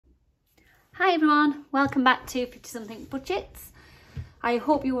Hi everyone, welcome back to 50 something budgets. I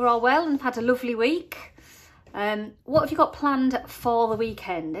hope you were all well and had a lovely week. What have you got planned for the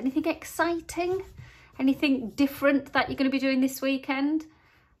weekend? Anything exciting? Anything different that you're going to be doing this weekend?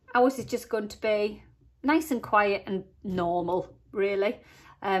 Ours is just going to be nice and quiet and normal, really.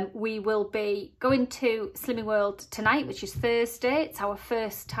 We will be going to Slimming World tonight, which is Thursday. It's our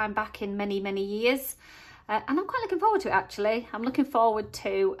first time back in many years. And I'm quite looking forward to it, actually. I'm looking forward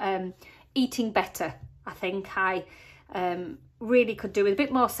to eating better. I think I really could do with a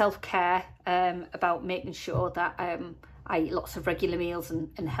bit more self-care about making sure that I eat lots of regular meals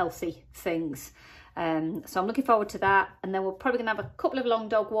and healthy things. So I'm looking forward to that. And then we're probably going to have a couple of long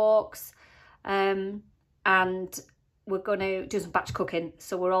dog walks and we're going to do some batch cooking.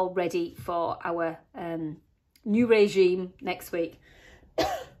 So we're all ready for our new regime next week.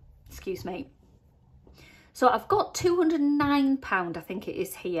 Excuse me. So I've got £209, I think it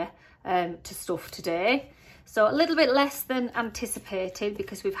is here, to stuff today. So a little bit less than anticipated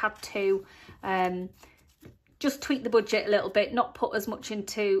because we've had to just tweak the budget a little bit, not put as much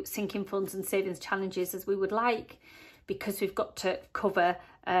into sinking funds and savings challenges as we would like, because we've got to cover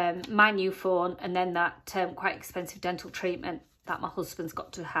my new phone and then that quite expensive dental treatment that my husband's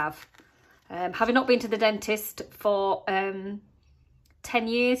got to have. Having not been to the dentist for 10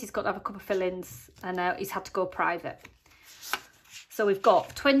 years, he's got to have a couple of fillings and he's had to go private. So we've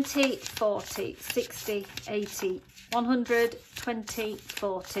got 20, 40, 60, 80, 100, 20,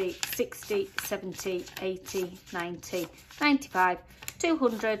 40, 60, 70, 80, 90, 95,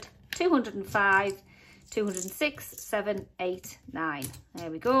 200, 205, 206, 7, 8, 9.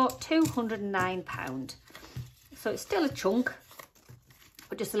 There we go, £209. So it's still a chunk,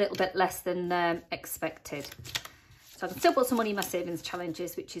 but just a little bit less than expected. So I can still put some money in my savings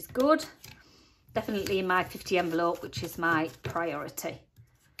challenges, which is good. Definitely in my 50 envelope, which is my priority.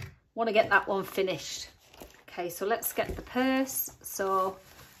 Want to get that one finished. Okay, so let's get the purse. So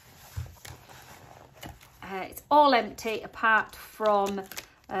it's all empty apart from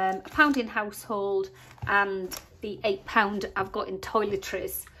a £1 in household and the £8 I've got in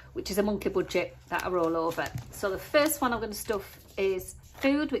toiletries, which is a monthly budget that I roll over. So the first one I'm going to stuff is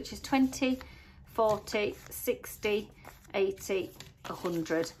food, which is 20, 40, 60, 80,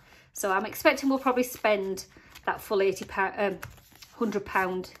 100. So I'm expecting we'll probably spend that full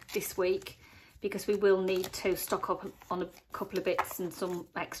 £100 this week, because we will need to stock up on a couple of bits and some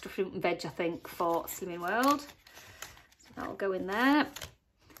extra fruit and veg, I think, for Slimming World. So that'll go in there.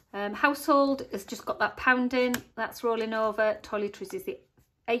 Household has just got that £1 in, that's rolling over. Toiletries is the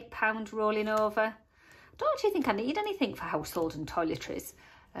 £8 rolling over. I don't actually think I need anything for household and toiletries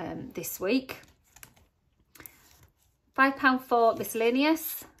this week. £5 for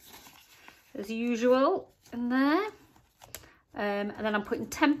miscellaneous, as usual, in there. And then I'm putting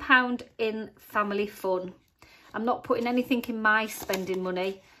 £10 in family fun. I'm not putting anything in my spending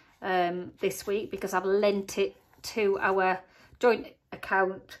money this week because I've lent it to our joint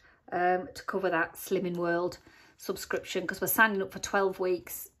account to cover that Slimming World subscription, because we're signing up for 12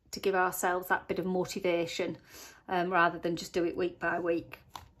 weeks to give ourselves that bit of motivation rather than just do it week by week.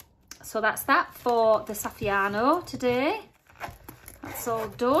 So that's that for the Saffiano today. That's all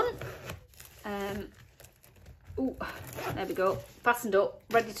done. Ooh, there we go, fastened up,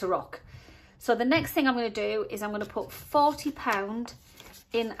 ready to rock. So the next thing I'm going to do is I'm going to put £40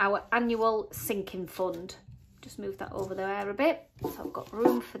 in our annual sinking fund. Just move that over there a bit so I've got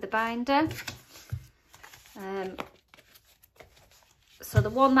room for the binder. So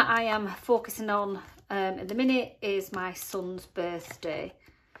the one that I am focusing on at the minute is my son's birthday.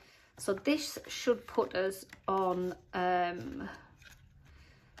 So this should put us on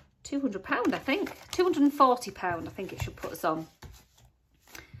 £200, I think. £240, I think it should put us on.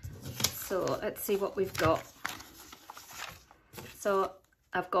 So let's see what we've got. So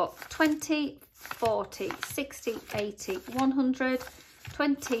I've got 20, 40, 60, 80, 100,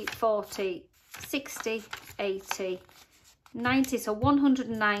 20, 40, 60, 80, 90. So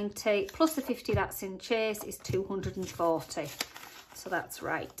 190 plus the 50 that's in Chase is 240. So that's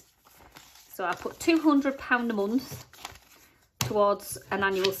right. So I put £200 a month towards an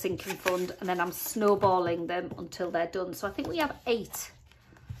annual sinking fund, and then I'm snowballing them until they're done. So I think we have 8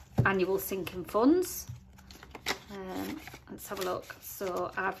 annual sinking funds. Let's have a look. So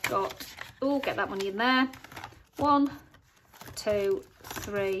I've got, oh, get that money in there. 1, 2,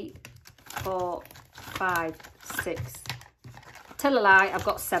 3, 4, 5, 6. Tell a lie, I've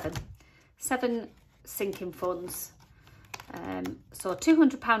got 7 sinking funds. So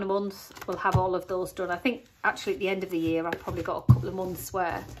 £200 a month, we'll have all of those done. I think actually at the end of the year I've probably got a couple of months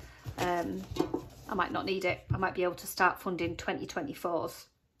where I might not need it. I might be able to start funding 2024s.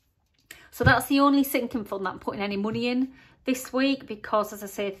 So that's the only sinking fund that I'm putting any money in this week, because as I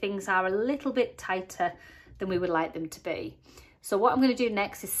say, things are a little bit tighter than we would like them to be. So what I'm going to do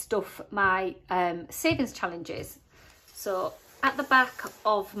next is stuff my savings challenges. So at the back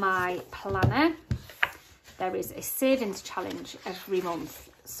of my planner, there is a savings challenge every month.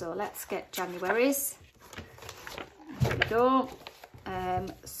 So let's get January's. There we go.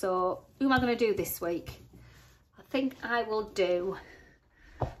 So who am I going to do this week? I think I will do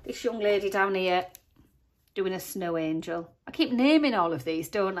this young lady down here doing a snow angel. I keep naming all of these,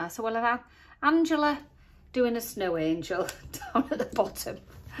 don't I? So we'll have Angela doing a snow angel down at the bottom.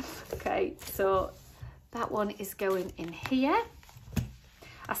 Okay, so that one is going in here.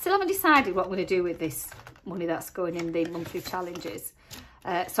 I still haven't decided what I'm going to do with this money that's going in the monthly challenges.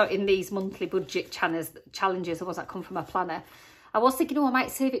 So in these monthly budget challenges, the ones that come from my planner. I was thinking, oh, I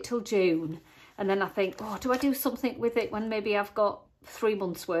might save it till June. And then I think, oh, do I do something with it when maybe I've got 3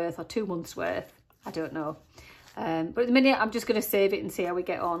 months worth or 2 months worth? I don't know. But at the minute, I'm just going to save it and see how we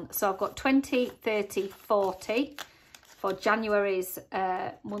get on. So I've got 20, 30, 40 for January's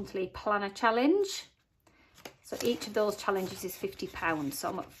monthly planner challenge. So each of those challenges is £50. So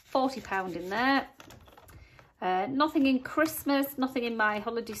I'm at £40 in there. Nothing in Christmas, nothing in my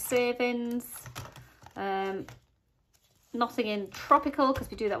holiday savings. Nothing in tropical, because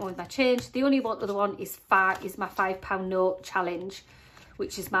we do that one with my change. The only other one is my £5 note challenge,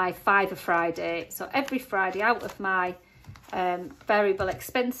 which is my Fiver Friday. So every Friday, out of my variable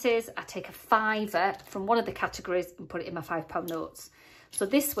expenses, I take a fiver from one of the categories and put it in my £5 notes. So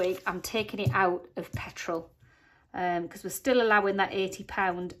this week I'm taking it out of petrol, because we're still allowing that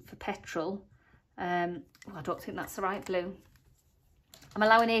 £80 for petrol. Oh, I don't think that's the right blue. I'm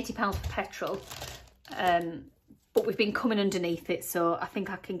allowing £80 for petrol, but we've been coming underneath it, so I think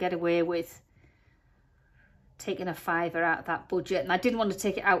I can get away with taking a fiver out of that budget. And I didn't want to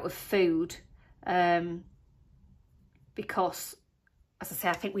take it out of food, because, as I say,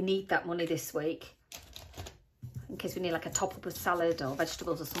 I think we need that money this week in case we need like a top up of salad or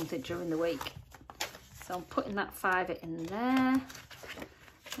vegetables or something during the week. So I'm putting that fiver in there.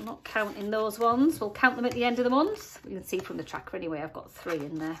 I'm not counting those ones. We'll count them at the end of the month. You can see from the tracker anyway, I've got 3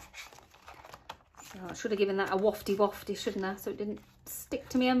 in there. So I should have given that a wafty, shouldn't I? So it didn't stick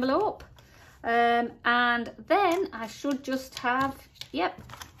to my envelope. And then I should just have, yep,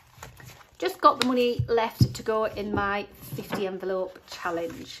 just got the money left to go in my 50 envelope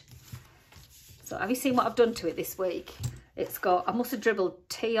challenge. So have you seen what I've done to it this week? It's got, I must have dribbled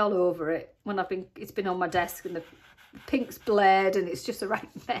tea all over it when it's been on my desk, and the pink's blared and it's just a right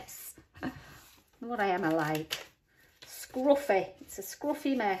mess. What I am like? Scruffy. It's a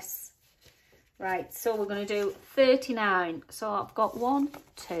scruffy mess. Right, so we're going to do 39. So I've got 1,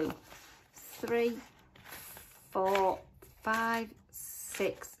 2, 3, 4, 5,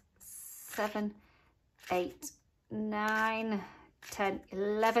 6, 7, 8, 9, 10,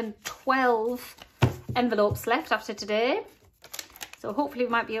 11, 12 envelopes left after today. So hopefully we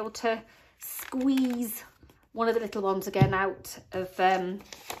might be able to squeeze one of the little ones again out of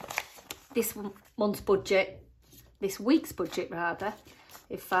this month's budget, this week's budget rather,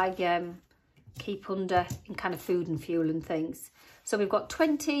 if I keep under in kind of food and fuel and things. So we've got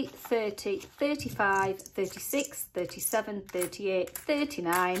 20, 30, 35, 36, 37, 38,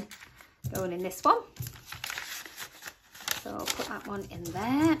 39 going in this one. So I'll put that one in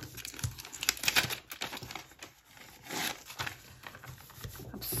there.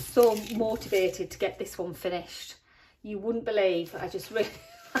 I'm so motivated to get this one finished. You wouldn't believe, I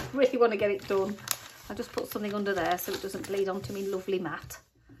really want to get it done. I just put something under there so it doesn't bleed onto me lovely mat.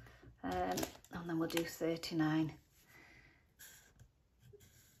 And then we'll do 39.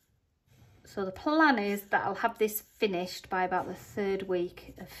 So the plan is that I'll have this finished by about the 3rd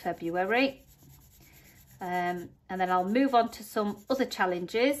week of February. And then I'll move on to some other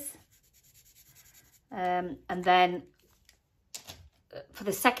challenges. And then for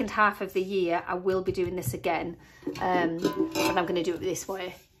the second half of the year, I will be doing this again. But I'm going to do it this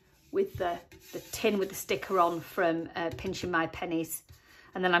way, with the tin with the sticker on from Pinching My Pennies.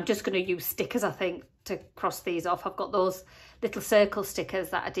 And then I'm just going to use stickers, I think, to cross these off. I've got those little circle stickers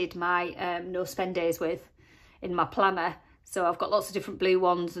that I did my no spend days with in my planner. So I've got lots of different blue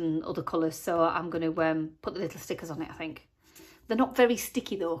ones and other colours. So I'm going to put the little stickers on it, I think. They're not very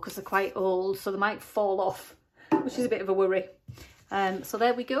sticky though, because they're quite old. So they might fall off, which is a bit of a worry. So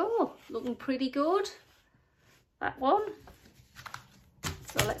there we go. Looking pretty good, that one.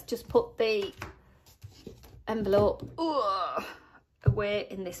 So let's just put the envelope away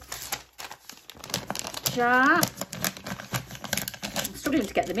in this jar. I'm struggling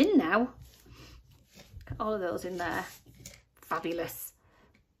to get them in now. Got all of those in there. Fabulous.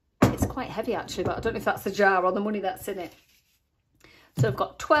 It's quite heavy actually, but I don't know if that's the jar or the money that's in it. So I've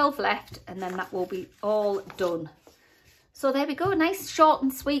got 12 left, and then that will be all done. So there we go, nice short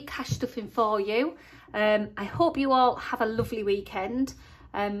and sweet cash stuffing for you. I hope you all have a lovely weekend.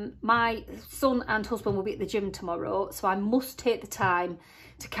 My son and husband will be at the gym tomorrow, so I must take the time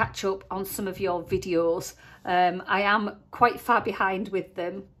to catch up on some of your videos. I am quite far behind with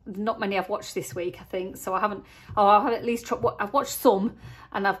them. Not many I've watched this week, I think, so I haven't, or I have at least I've watched some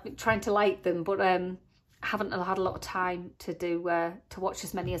and I've been trying to like them, but I haven't had a lot of time to do to watch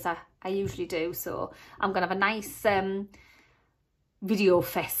as many as I usually do. So I'm gonna have a nice video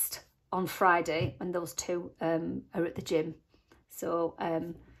fest on Friday when those two are at the gym. So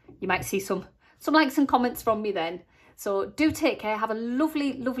you might see some likes and comments from me then. So do take care, have a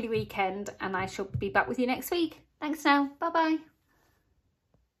lovely, lovely weekend, and I shall be back with you next week. Thanks now, bye bye.